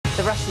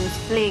Russians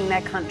fleeing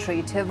their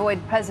country to avoid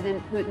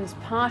President Putin's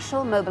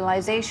partial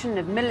mobilization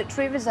of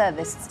military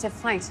reservists to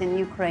fight in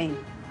Ukraine.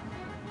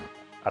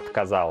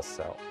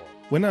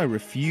 When I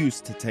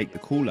refused to take the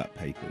call-up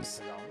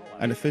papers,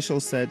 an official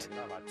said,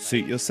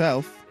 "Suit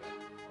yourself,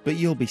 but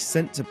you'll be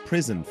sent to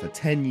prison for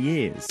 10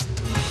 years.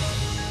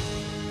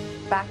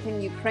 Back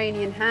in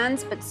Ukrainian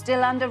hands, but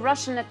still under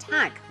Russian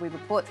attack, we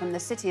report from the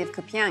city of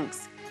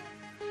Kupiansk.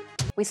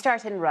 We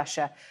start in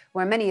Russia,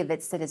 where many of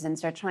its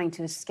citizens are trying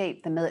to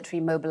escape the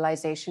military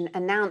mobilization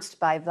announced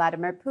by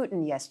Vladimir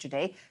Putin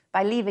yesterday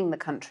by leaving the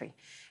country.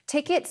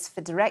 Tickets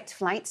for direct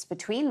flights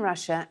between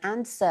Russia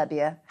and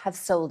Serbia have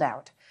sold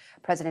out.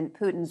 President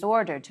Putin's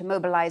order to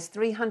mobilize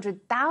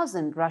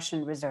 300,000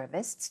 Russian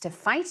reservists to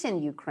fight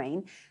in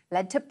Ukraine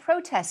led to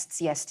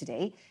protests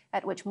yesterday,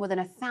 at which more than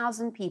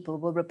 1,000 people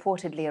were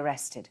reportedly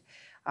arrested.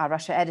 Our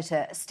Russia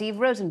editor, Steve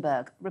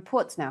Rosenberg,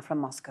 reports now from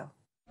Moscow.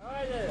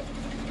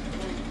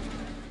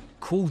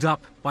 Called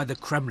up by the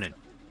Kremlin,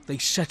 they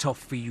set off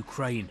for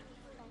Ukraine.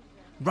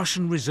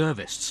 Russian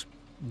reservists,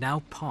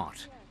 now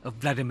part of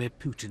Vladimir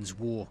Putin's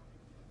war.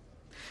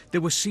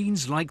 There were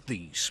scenes like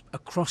these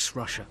across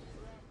Russia.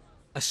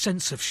 A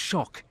sense of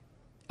shock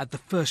at the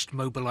first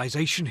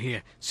mobilization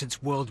here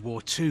since World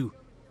War II,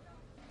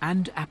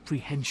 and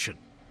apprehension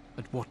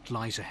at what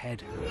lies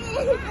ahead.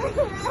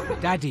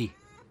 "Daddy,"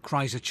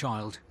 cries a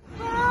child,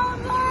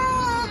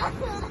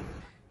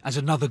 as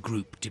another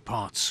group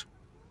departs.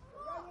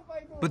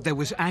 But there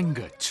was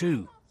anger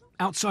too,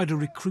 outside a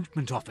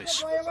recruitment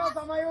office.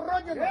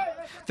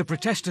 The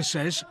protester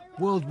says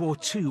World War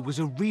II was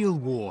a real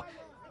war,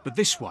 but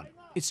this one,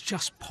 it's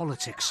just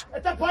politics.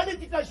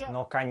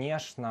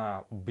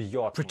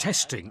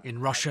 Protesting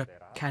in Russia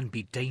can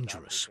be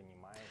dangerous.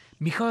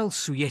 Mikhail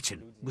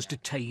Suyetin was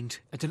detained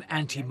at an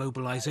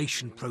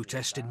anti-mobilization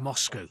protest in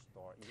Moscow.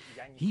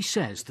 He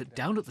says that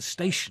down at the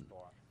station,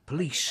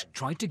 police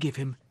tried to give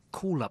him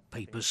call-up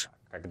papers.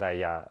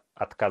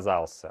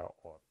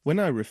 When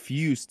I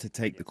refused to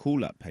take the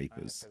call-up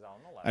papers,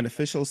 an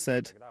official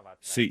said,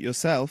 "Suit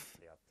yourself,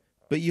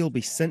 but you'll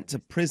be sent to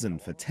prison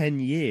for 10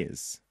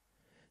 years.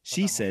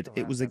 She said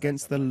it was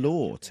against the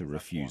law to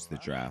refuse the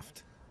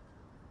draft.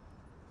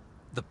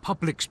 The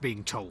public's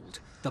being told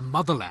the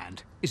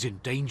motherland is in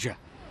danger.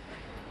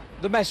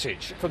 The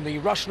message from the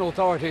Russian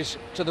authorities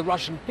to the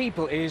Russian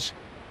people is,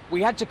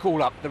 we had to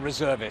call up the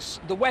reservists.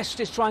 The West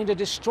is trying to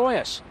destroy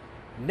us.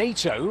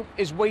 NATO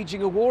is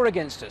waging a war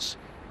against us.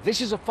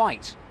 This is a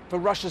fight for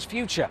Russia's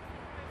future.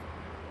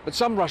 But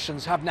some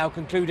Russians have now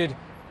concluded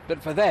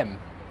that for them,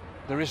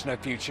 there is no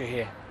future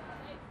here.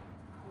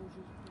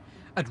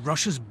 At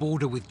Russia's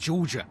border with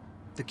Georgia,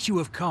 the queue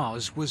of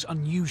cars was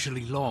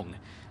unusually long,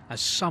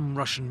 as some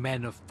Russian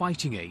men of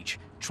fighting age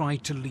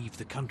tried to leave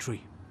the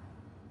country.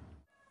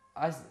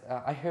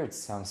 I heard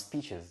some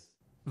speeches.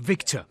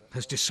 Victor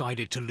has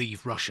decided to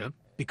leave Russia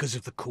because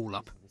of the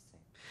call-up.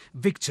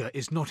 Victor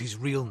is not his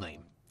real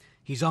name.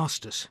 He's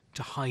asked us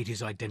to hide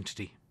his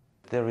identity.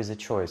 There is a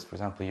choice. For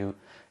example, you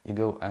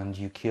go and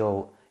you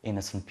kill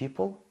innocent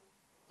people,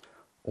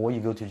 or you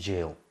go to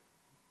jail.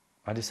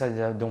 I decided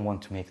I don't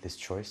want to make this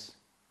choice.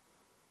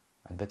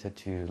 I'd better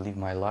to live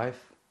my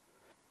life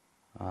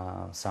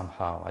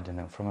somehow, I don't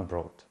know, from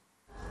abroad.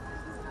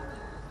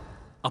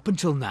 Up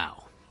until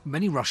now,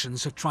 many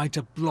Russians have tried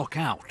to block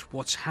out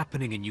what's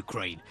happening in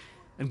Ukraine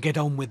and get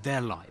on with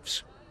their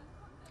lives.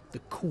 The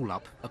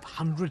call-up of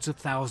hundreds of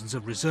thousands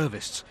of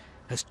reservists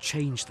has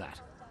changed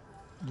that.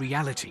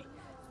 Reality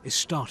is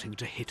starting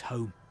to hit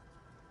home.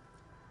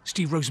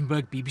 Steve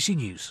Rosenberg, BBC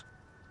News,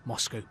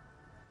 Moscow.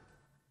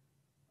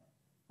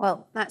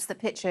 Well, that's the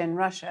picture in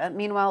Russia.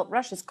 Meanwhile,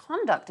 Russia's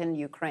conduct in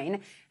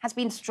Ukraine has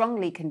been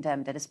strongly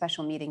condemned at a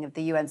special meeting of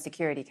the UN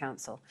Security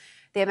Council.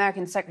 The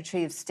American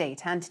Secretary of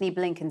State, Antony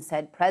Blinken,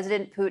 said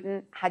President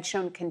Putin had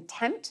shown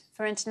contempt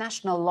for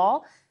international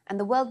law and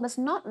the world must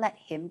not let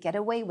him get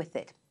away with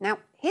it. Now,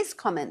 his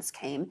comments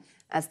came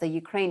as the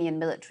Ukrainian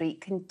military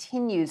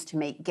continues to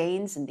make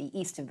gains in the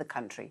east of the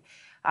country.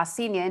 Our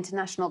senior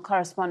international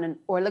correspondent,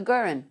 Orla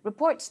Gurin,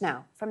 reports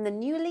now from the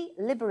newly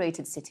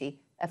liberated city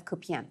of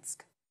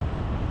Kupiansk.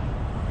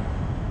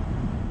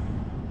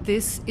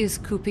 This is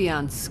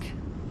Kupiansk.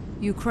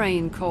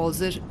 Ukraine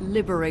calls it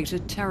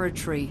liberated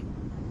territory.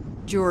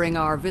 During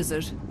our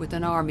visit with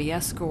an army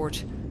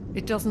escort,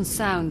 it doesn't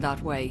sound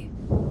that way.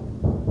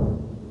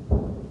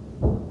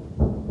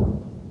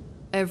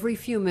 Every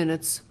few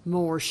minutes,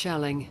 more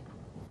shelling.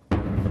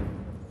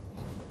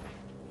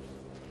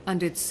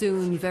 And it's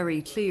soon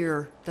very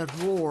clear that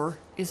war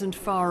isn't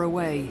far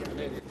away.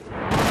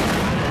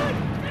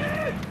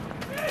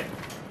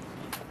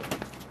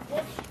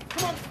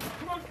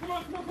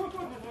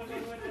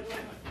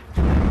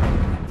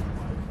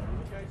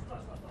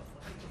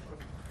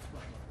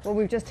 Well,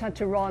 we've just had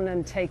to run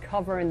and take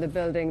cover in the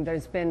building.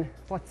 There's been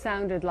what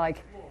sounded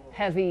like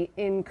heavy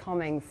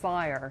incoming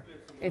fire.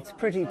 It's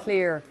pretty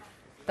clear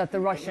that the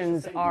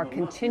Russians are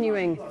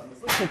continuing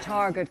to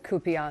target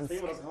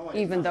Kupiansk,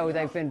 even though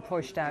they've been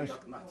pushed out.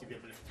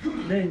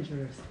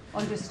 Dangerous.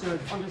 Understood.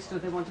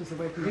 They want us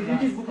away from the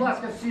gas.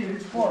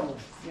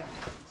 Yeah.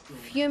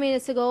 few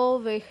minutes ago,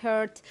 we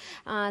heard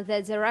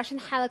that the Russian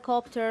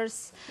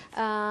helicopters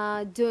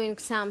doing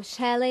some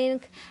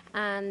shelling,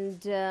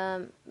 and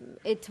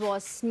it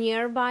was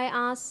nearby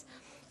us.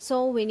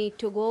 So we need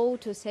to go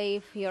to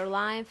save your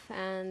life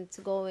and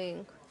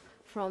going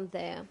from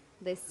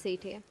this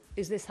city.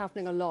 Is this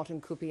happening a lot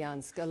in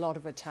Kupiansk, a lot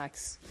of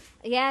attacks?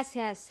 Yes,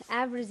 yes.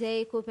 Every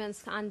day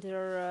Kupiansk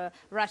under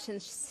Russian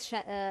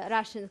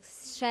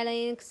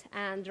shellings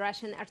and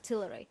Russian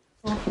artillery.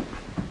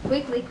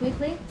 Quickly,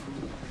 quickly.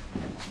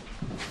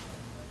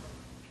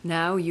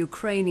 Now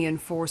Ukrainian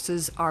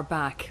forces are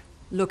back,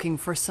 looking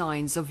for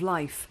signs of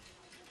life.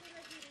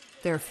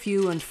 They're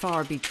few and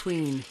far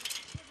between.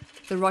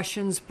 The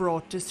Russians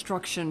brought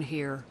destruction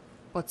here,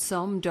 but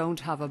some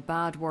don't have a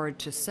bad word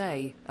to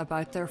say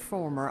about their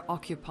former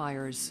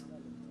occupiers.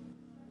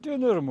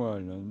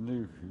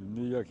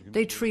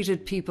 They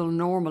treated people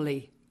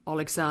normally,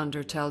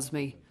 Alexander tells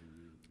me.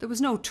 There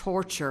was no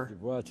torture,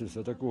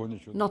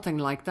 nothing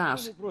like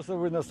that.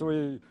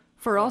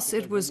 For us,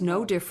 it was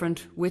no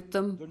different with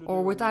them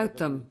or without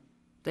them.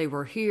 They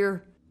were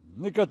here,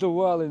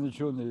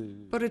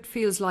 but it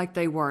feels like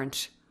they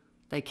weren't.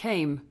 They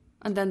came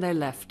and then they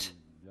left.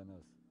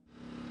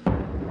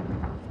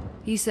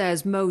 He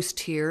says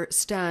most here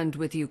stand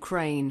with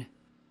Ukraine.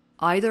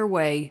 Either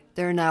way,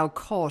 they're now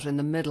caught in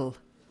the middle,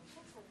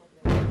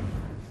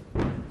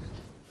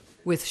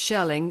 with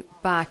shelling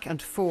back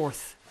and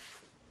forth.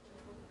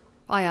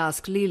 I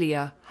ask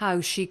Lilia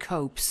how she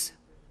copes.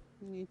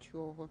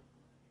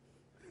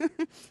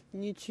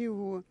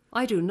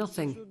 I do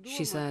nothing,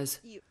 she says.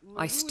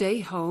 I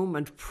stay home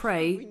and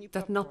pray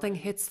that nothing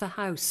hits the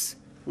house.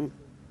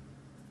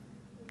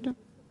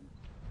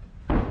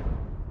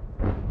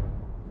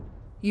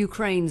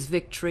 Ukraine's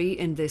victory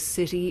in this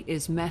city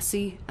is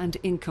messy and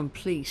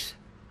incomplete.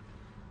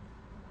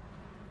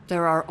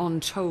 There are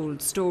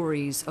untold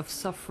stories of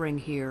suffering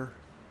here.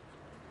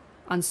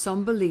 And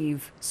some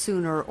believe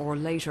sooner or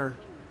later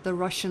the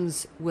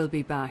Russians will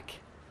be back.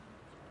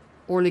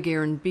 Orla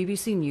Guerin,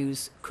 BBC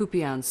News,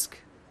 Kupiansk.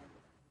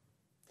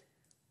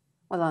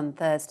 Well, on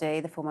Thursday,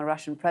 the former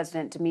Russian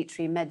President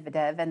Dmitry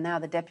Medvedev and now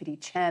the deputy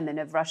chairman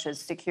of Russia's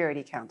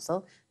Security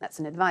Council, that's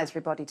an advisory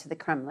body to the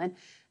Kremlin,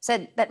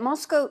 said that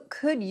Moscow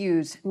could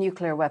use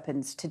nuclear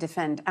weapons to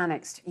defend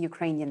annexed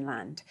Ukrainian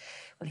land.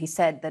 Well, he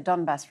said the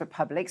Donbas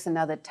republics and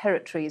other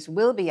territories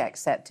will be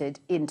accepted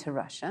into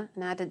Russia,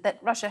 and added that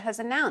Russia has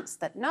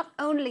announced that not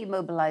only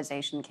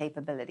mobilization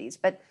capabilities,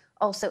 but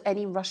also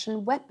any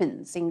Russian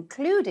weapons,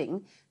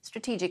 including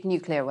strategic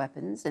nuclear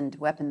weapons and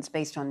weapons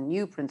based on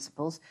new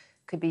principles,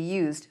 could be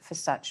used for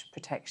such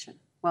protection.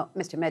 Well,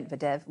 Mr.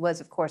 Medvedev was,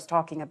 of course,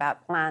 talking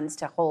about plans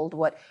to hold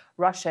what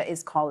Russia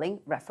is calling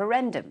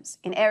referendums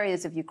in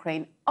areas of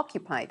Ukraine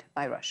occupied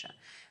by Russia.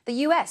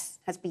 The US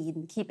has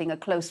been keeping a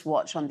close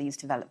watch on these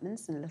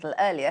developments, and a little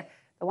earlier,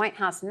 the White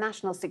House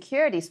National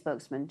Security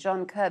spokesman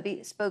John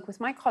Kirby spoke with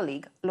my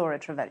colleague Laura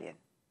Trevelyan.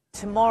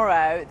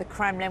 Tomorrow, the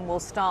Kremlin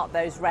will start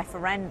those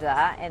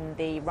referenda in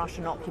the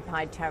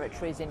Russian-occupied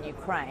territories in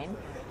Ukraine.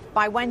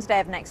 By Wednesday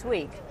of next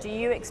week, do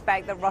you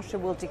expect that Russia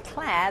will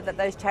declare that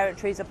those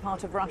territories are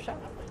part of Russia?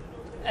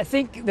 I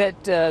think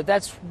that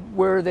that's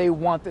where they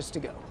want this to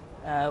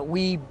go.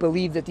 We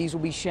believe that these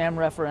will be sham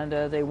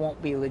referenda. They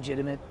won't be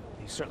legitimate.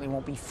 They certainly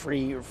won't be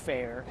free or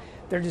fair.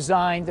 They're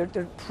designed,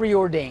 they're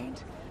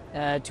preordained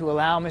to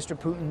allow Mr.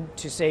 Putin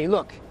to say,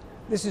 look,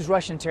 this is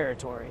Russian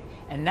territory.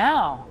 And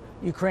now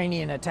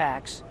Ukrainian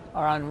attacks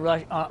are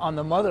on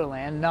the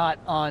motherland, not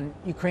on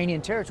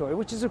Ukrainian territory,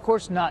 which is, of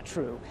course, not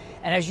true.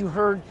 And as you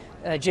heard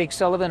Jake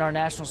Sullivan, our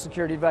national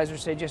security advisor,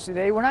 say just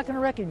today, we're not going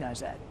to recognize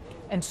that.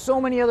 And so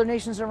many other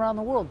nations around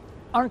the world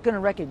aren't going to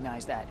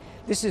recognize that.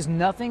 This is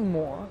nothing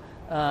more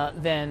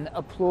than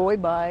a ploy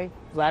by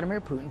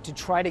Vladimir Putin to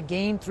try to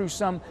gain through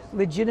some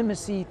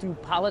legitimacy through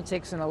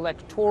politics and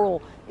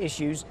electoral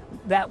issues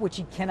that which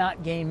he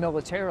cannot gain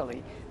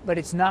militarily. But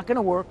it's not going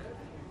to work.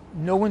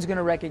 No one's going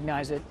to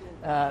recognize it.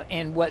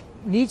 And what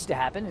needs to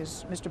happen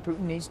is Mr.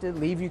 Putin needs to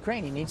leave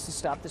Ukraine. He needs to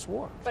stop this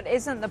war. But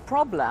isn't the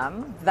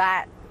problem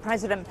that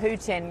President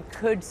Putin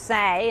could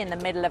say in the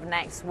middle of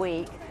next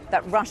week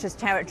that Russia's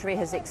territory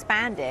has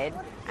expanded,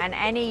 and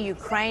any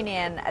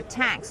Ukrainian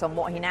attacks on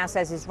what he now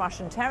says is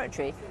Russian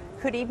territory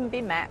could even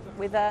be met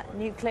with a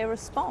nuclear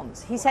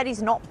response? He said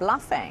he's not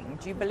bluffing.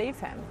 Do you believe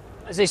him?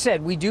 As I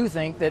said, we do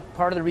think that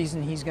part of the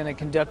reason he's going to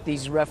conduct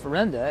these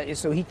referenda is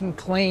so he can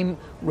claim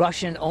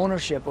Russian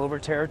ownership over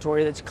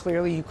territory that's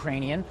clearly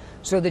Ukrainian,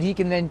 so that he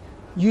can then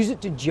use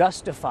it to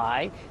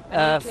justify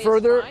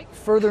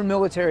further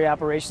military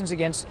operations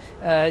against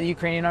the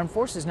Ukrainian armed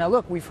forces. Now,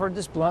 look, we've heard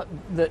this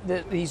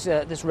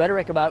this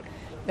rhetoric about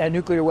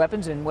nuclear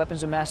weapons and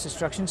weapons of mass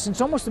destruction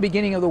since almost the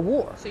beginning of the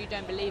war. So you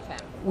don't believe him?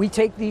 We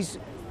take these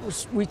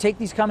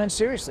comments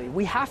seriously.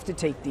 We have to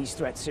take these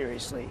threats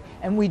seriously,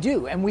 and we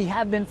do, and we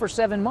have been for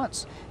 7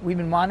 months. We've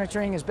been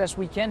monitoring as best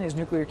we can his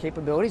nuclear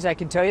capabilities. I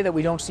can tell you that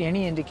we don't see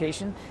any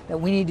indication that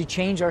we need to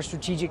change our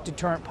strategic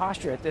deterrent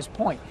posture at this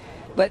point.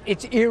 But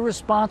it's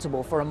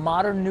irresponsible for a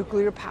modern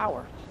nuclear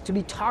power to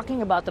be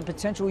talking about the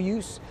potential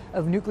use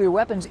of nuclear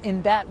weapons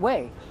in that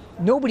way.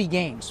 Nobody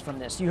gains from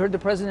this. You heard the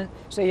president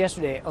say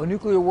yesterday, a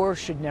nuclear war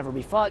should never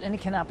be fought and it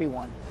cannot be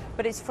won.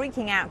 But it's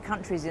freaking out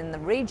countries in the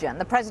region.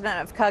 The president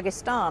of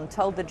Kyrgyzstan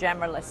told the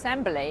General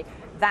Assembly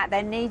that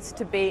there needs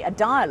to be a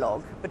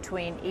dialogue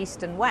between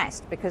East and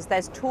West because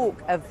there's talk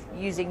of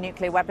using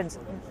nuclear weapons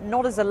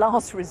not as a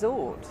last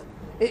resort.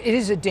 It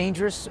is a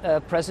dangerous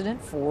precedent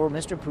for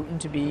Mr. Putin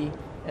to be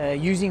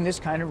using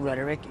this kind of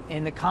rhetoric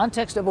in the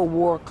context of a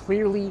war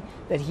clearly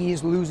that he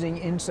is losing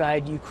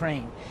inside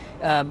Ukraine.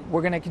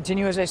 We're going to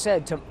continue, as I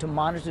said, to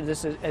monitor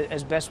this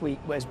as best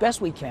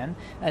we can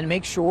and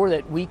make sure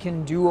that we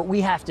can do what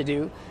we have to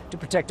do to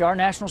protect our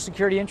national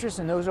security interests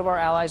and those of our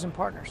allies and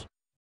partners.